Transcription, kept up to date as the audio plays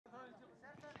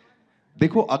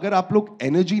देखो अगर आप लोग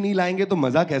एनर्जी नहीं लाएंगे तो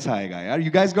मजा कैसा आएगा यार.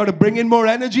 You guys got to bring in more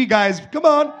energy, guys. Come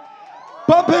on,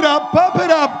 pump it up, pump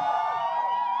it up,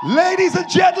 ladies and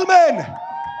gentlemen.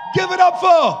 Give it up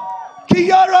for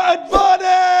Kiara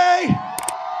Advani.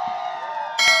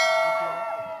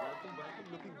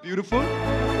 Looking beautiful.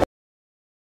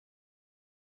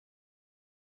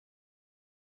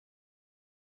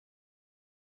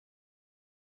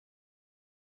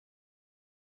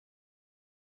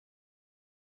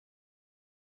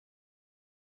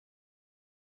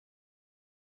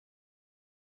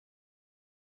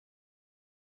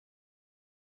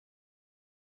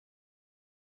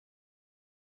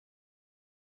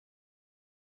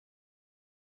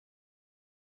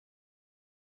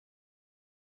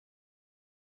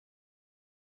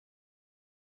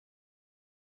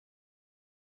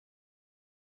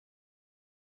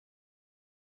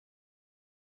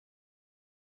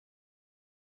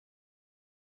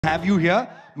 Have you here.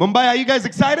 Mumbai, are you guys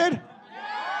excited?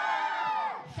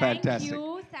 Fantastic.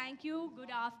 Thank you. Good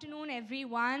afternoon,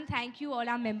 everyone. Thank you, all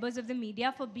our members of the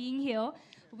media, for being here.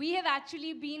 We have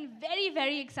actually been very,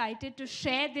 very excited to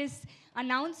share this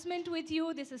announcement with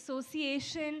you, this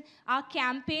association, our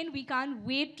campaign. We can't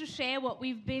wait to share what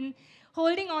we've been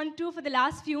holding on to for the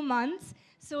last few months.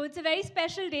 So it's a very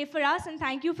special day for us, and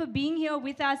thank you for being here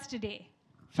with us today.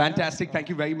 Fantastic. Thank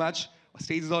you very much.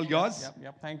 Stage is all yours.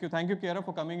 Yep. Thank you, Kiara,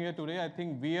 for coming here today. I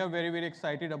think we are very, very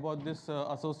excited about this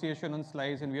association on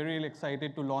Slice, and we're really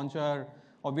excited to launch our,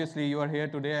 obviously you are here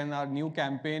today, and our new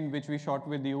campaign, which we shot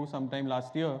with you sometime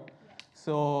last year.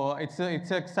 So it's an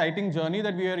exciting journey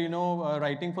that we are,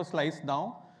 writing for Slice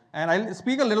now. And I'll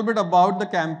speak a little bit about the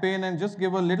campaign and just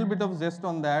give a little bit of zest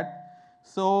on that.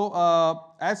 So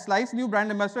as Slice new brand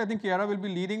ambassador, I think Kiara will be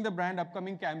leading the brand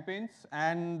upcoming campaigns,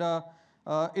 and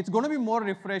it's going to be more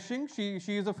refreshing.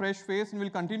 She is a fresh face and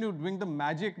will continue doing the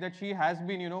magic that she has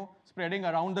been, spreading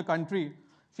around the country.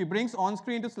 She brings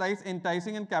on-screen to Slice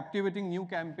enticing and captivating new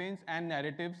campaigns and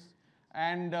narratives.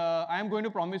 And I'm going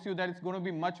to promise you that it's going to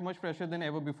be much, much fresher than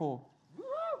ever before.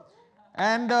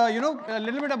 And, a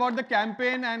little bit about the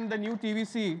campaign and the new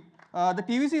TVC. The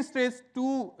TVC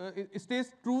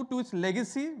stays true to its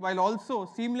legacy while also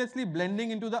seamlessly blending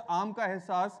into the Aam Ka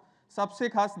Ehsaas,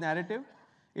 Sabse Khas narrative.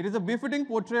 It is a befitting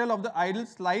portrayal of the ideal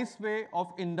Slice way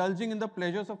of indulging in the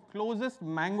pleasures of closest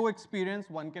mango experience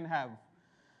one can have.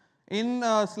 In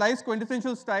Slice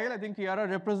quintessential style, I think Kiara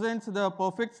represents the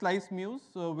perfect Slice muse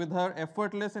with her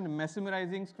effortless and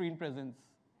mesmerizing screen presence.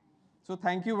 So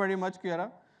thank you very much,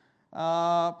 Kiara.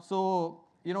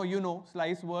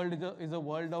 Slice world is a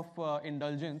world of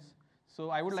indulgence. So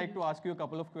I would like to ask you a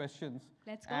couple of questions.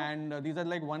 Let's go. And these are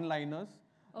like one-liners.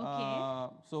 Okay.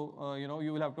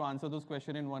 You will have to answer those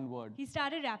questions in one word. He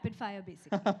started rapid fire,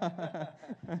 basically.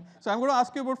 So I'm going to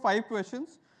ask you about 5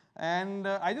 questions. And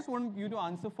I just want you to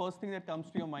answer first thing that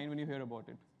comes to your mind when you hear about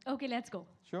it. Okay, let's go.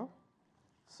 Sure.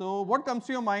 So what comes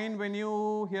to your mind when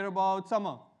you hear about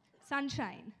summer?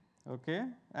 Sunshine. Okay.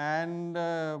 And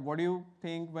what do you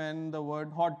think when the word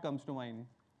hot comes to mind?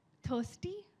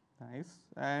 Thirsty. Nice.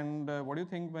 And what do you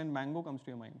think when mango comes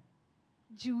to your mind?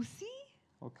 Juicy.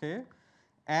 Okay.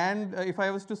 And if I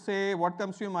was to say, what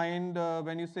comes to your mind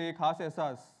when you say khas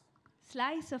ehsaas?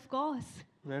 Slice, of course.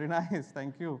 Very nice,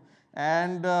 thank you.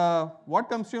 And what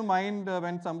comes to your mind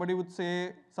when somebody would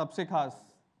say sabse khas?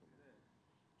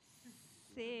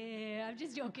 I'm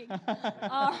just joking.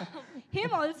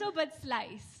 Him also, but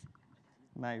Slice.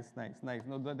 Nice.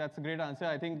 No, that's a great answer.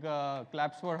 I think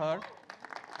claps for her.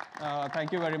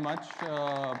 Thank you very much.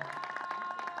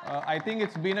 I think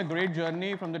it's been a great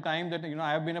journey from the time that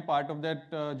I have been a part of that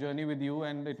journey with you,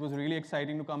 and it was really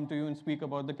exciting to come to you and speak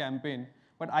about the campaign.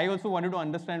 But I also wanted to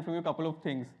understand from you a couple of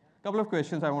things, couple of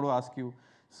questions I want to ask you.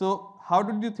 So how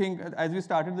did you think, as we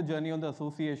started the journey on the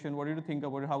association, what did you think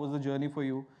about it? How was the journey for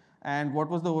you? And what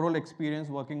was the overall experience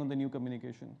working on the new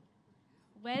communication?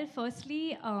 Well,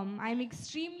 firstly, I'm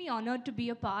extremely honored to be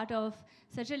a part of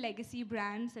such a legacy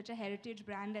brand, such a heritage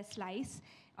brand as Slice.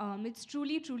 It's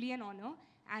truly, truly an honor.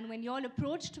 And when you all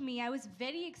approached me, I was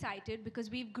very excited because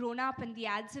we've grown up and the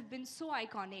ads have been so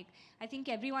iconic. I think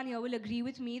everyone here will agree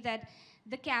with me that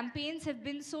the campaigns have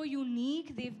been so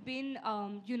unique. They've been,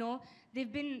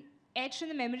 they've been etched in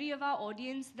the memory of our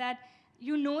audience that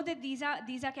that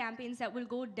these are campaigns that will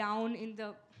go down in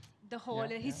the whole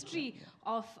history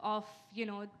of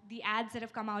the ads that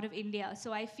have come out of India.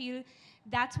 So I feel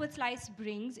that's what Slice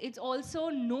brings. It's also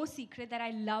no secret that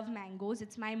I love mangoes.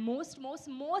 It's my most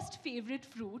favorite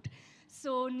fruit.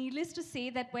 So needless to say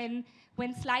that when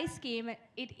Slice came,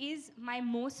 it is my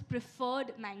most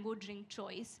preferred mango drink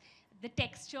choice. the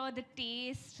texture, the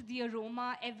taste, the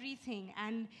aroma, everything.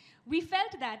 And we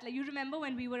felt that. Like, you remember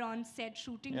when we were on set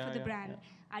shooting for the brand?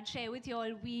 I'd share with you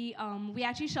all, we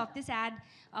actually shot this ad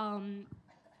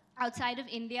outside of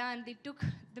India, and they took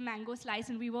the mango slice,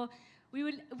 and we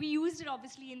used it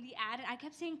obviously in the ad, and I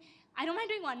kept saying, I don't mind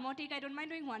doing one more take, I don't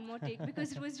mind doing one more take,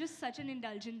 because it was just such an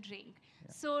indulgent drink.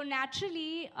 So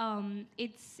naturally,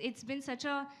 it's been such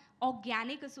a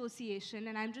organic association,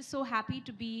 and I'm just so happy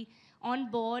to be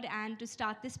on board and to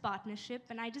start this partnership,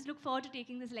 and I just look forward to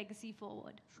taking this legacy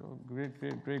forward. Sure,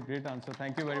 great answer.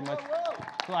 Thank you very much.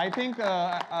 So I think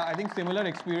similar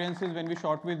experiences when we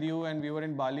shot with you, and we were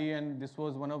in Bali, and this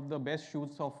was one of the best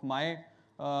shoots of my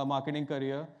marketing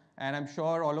career, and I'm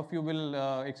sure all of you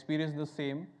will experience the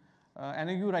same. And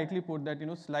you rightly put that,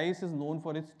 Slice is known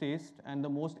for its taste and the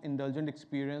most indulgent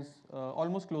experience,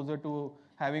 almost closer to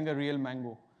having a real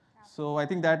mango. So I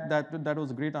think that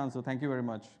was a great answer. Thank you very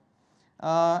much.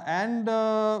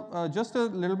 Just a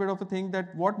little bit of a thing,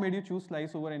 that what made you choose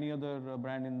Slice over any other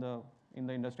brand in the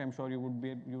industry? I'm sure you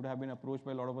would have been approached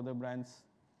by a lot of other brands.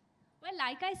 Well,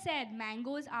 like I said,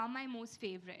 mangoes are my most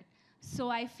favorite. So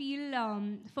I feel,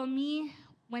 for me,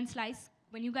 when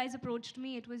you guys approached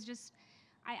me, it was just,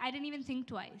 I didn't even think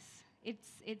twice.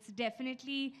 It's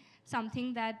definitely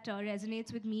something that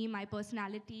resonates with me, my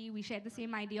personality. We share the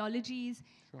same ideologies,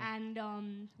 and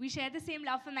we share the same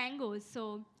love for mangoes.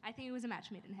 So I think it was a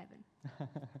match made in heaven.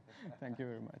 Thank you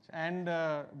very much. And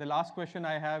the last question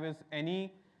I have is,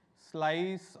 any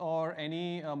Slice or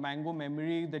any mango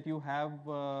memory that you have,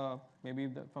 maybe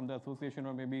from the association,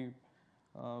 or maybe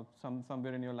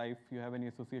somewhere in your life you have any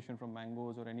association from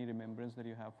mangoes, or any remembrance that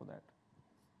you have for that?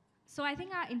 So I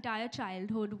think our entire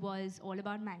childhood was all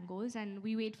about mangoes, and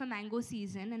we wait for mango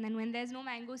season, and then when there's no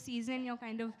mango season, you're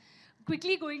kind of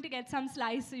quickly going to get some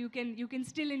Slice so you can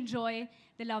still enjoy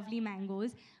the lovely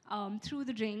mangoes through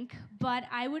the drink. But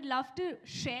I would love to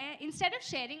share, instead of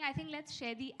sharing, I think let's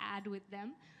share the ad with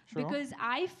them. Sure. Because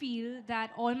I feel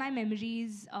that all my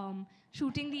memories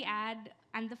shooting the ad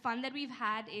and the fun that we've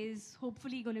had is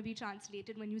hopefully going to be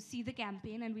translated when you see the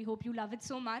campaign, and we hope you love it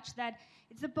so much that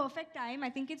it's the perfect time. I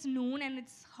think it's noon and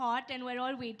it's hot, and we're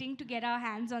all waiting to get our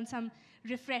hands on some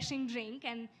refreshing drink,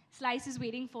 and Slice is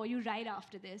waiting for you right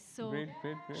after this. So great.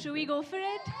 Should we go for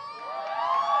it?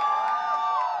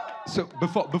 So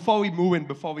before we move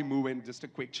in, just a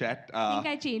quick chat. I think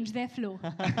I changed their flow.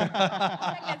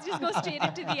 Like, let's just go straight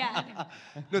into the ad.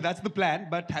 No, that's the plan.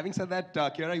 But having said that,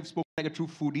 Kiara, you've spoken like a true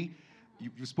foodie.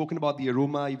 You've spoken about the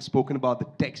aroma. You've spoken about the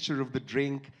texture of the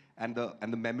drink and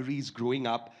the memories growing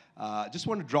up. Just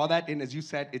want to draw that in. As you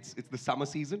said, it's the summer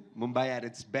season. Mumbai at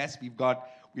its best. We've got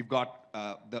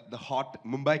the hot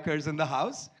Mumbaikars in the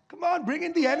house. Come on, bring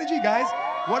in the energy, guys.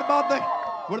 What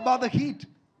about the heat?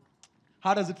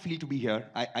 How does it feel to be here?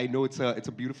 I know it's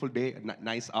a beautiful day, a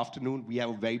nice afternoon. We have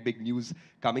a very big news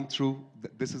coming through.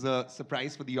 This is a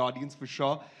surprise for the audience for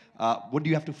sure. What do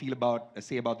you have to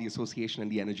say about the association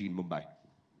and the energy in Mumbai?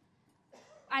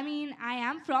 I mean, I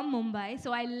am from Mumbai,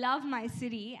 so I love my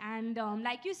city. And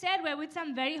like you said, we're with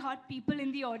some very hot people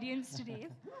in the audience today.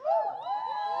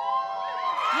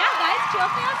 Yeah, guys, cheer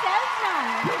for yourselves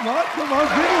now. Come on,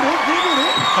 bring it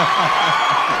in.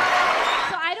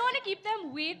 So I don't want to keep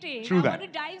them waiting. True that. I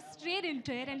want to dive straight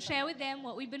into it and share with them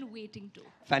what we've been waiting to.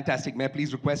 Fantastic. May I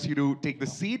please request you to take the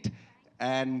seat?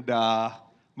 And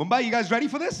Mumbai, you guys ready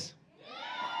for this? Yeah.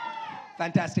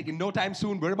 Fantastic. In no time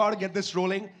soon, we're about to get this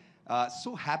rolling.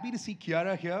 So happy to see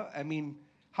Kiara here. I mean,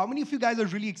 how many of you guys are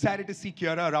really excited to see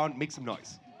Kiara around? Make some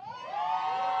noise.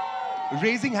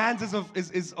 Raising hands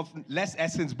is of less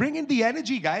essence. Bring in the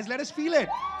energy, guys. Let us feel it.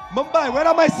 Mumbai, where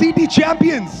are my CT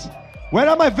champions? Where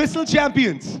are my whistle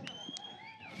champions?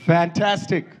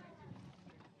 Fantastic.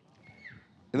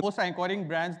 Most iconic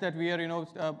brands that we are,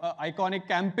 iconic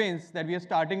campaigns that we are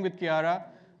starting with Kiara.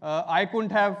 I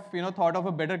couldn't have, thought of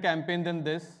a better campaign than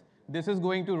this. This is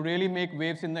going to really make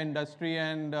waves in the industry,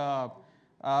 and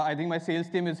I think my sales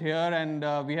team is here, and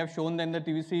we have shown them the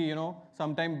TVC,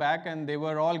 some time back, and they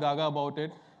were all gaga about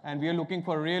it. And we are looking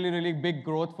for really big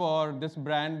growth for this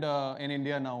brand in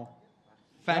India now.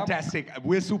 Fantastic. Yep.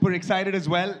 We're super excited as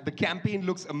well. The campaign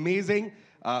looks amazing.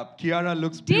 Kiara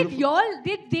looks beautiful.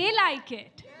 Did they like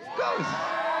it? Of course.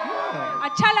 Yeah.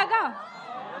 अच्छा लगा?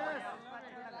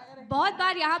 बहुत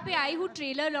बार यहाँ पे आई हूँ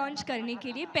trailer launch करने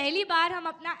के लिए. पहली बार हम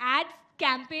अपना ad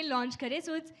campaign launch करें.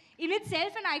 So it's in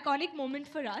itself an iconic moment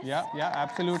for us. Yeah,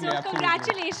 absolutely. So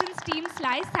congratulations, Team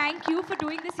Slice. Thank you for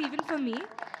doing this even for me.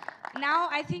 Now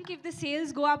I think if the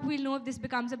sales go up, we'll know if this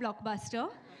becomes a blockbuster.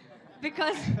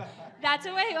 because that's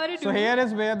what we're here to do. So here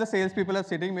is where the salespeople are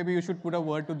sitting. Maybe you should put a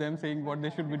word to them saying what they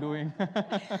should be doing.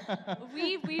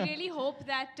 We really hope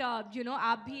that you know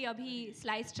आप भी अभी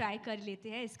slice try कर लेते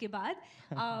हैं इसके बाद.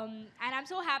 And I'm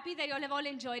so happy that you all have all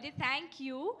enjoyed it. Thank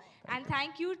you, and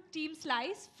thank you Team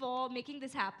Slice for making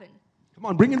this happen. Come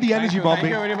on, bring in the energy, Bombay.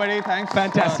 Thank you, everybody. Thanks.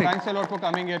 Fantastic. Thanks a lot for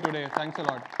coming here today. Thanks a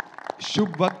lot.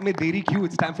 Shubh waqt mein deri kyun?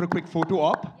 It's time for a quick photo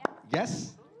op. Yeah.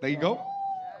 Yes, there you go.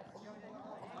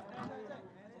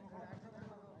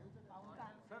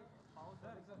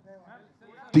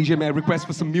 DJ, may I request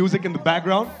for some music in the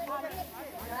background? I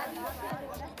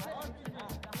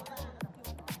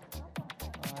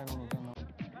don't know.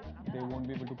 They won't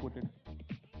be able to put it.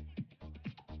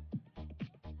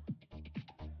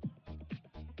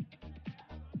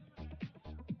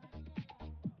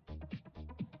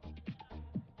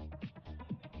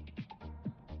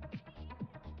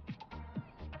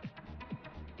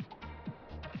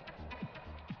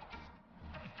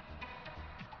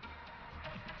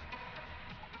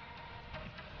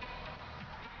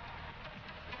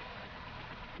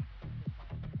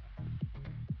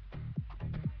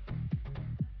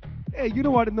 Hey, you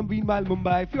know what? In the meanwhile,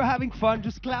 Mumbai, if you're having fun,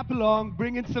 just clap along,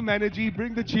 bring in some energy,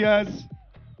 bring the cheers.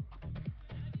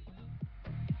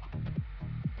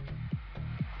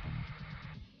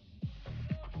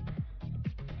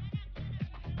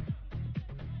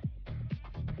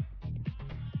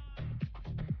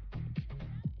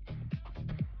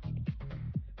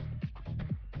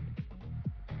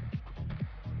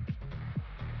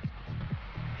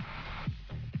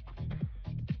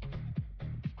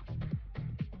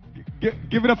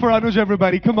 Give it up for Anuj,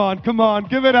 everybody. Come on, come on.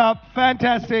 Give it up.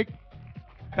 Fantastic.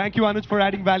 Thank you, Anuj, for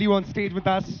adding value on stage with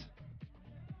us.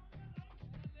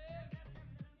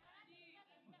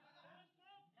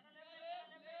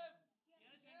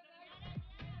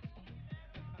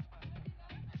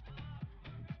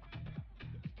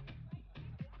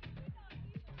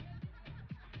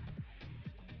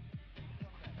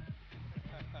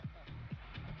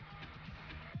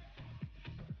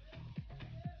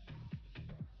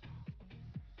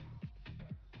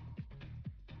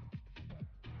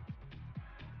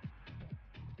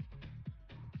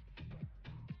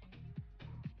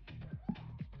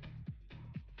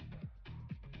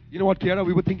 You know what, Kiara?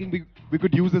 We were thinking we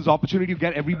could use this opportunity to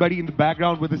get everybody in the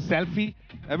background with a selfie.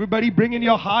 Everybody bring in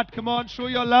your heart. Come on, show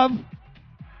your love.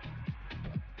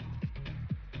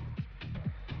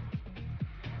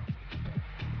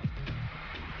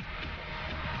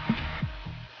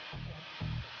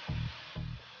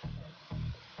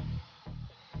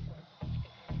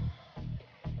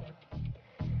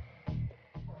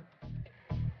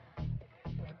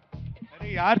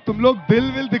 अरे यार तुम लोग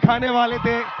दिल will दिखाने वाले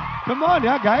थे. Come on,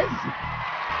 yeah, guys.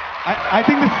 I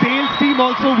think the sales team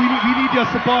also, we need your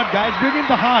support, guys. Bring in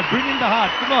the heart, bring in the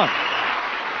heart. Come on.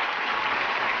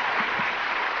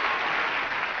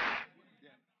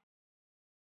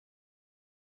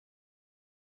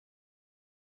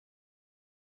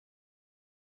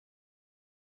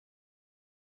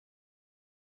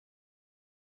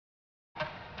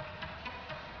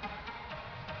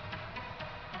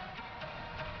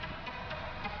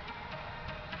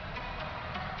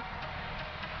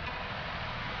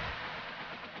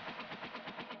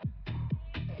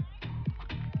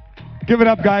 Give it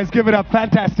up, guys. Give it up.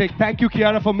 Fantastic. Thank you,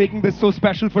 Kiara, for making this so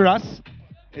special for us.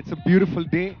 It's a beautiful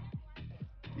day.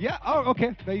 Yeah. Oh,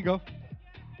 okay. There you go.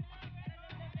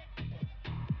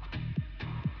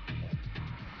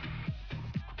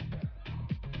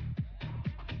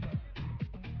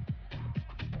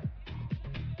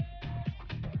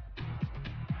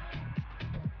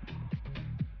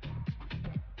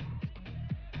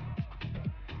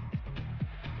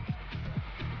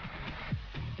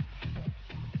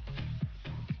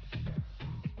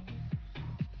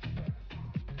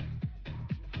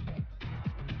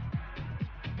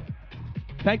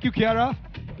 Thank you, Kiara.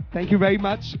 Thank you very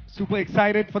much. Super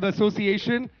excited for the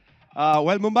association.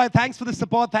 Well, Mumbai, thanks for the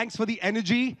support. Thanks for the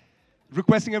energy.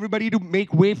 Requesting everybody to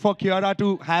make way for Kiara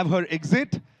to have her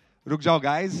exit. Ruk jao,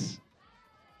 guys.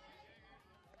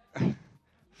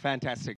 Fantastic.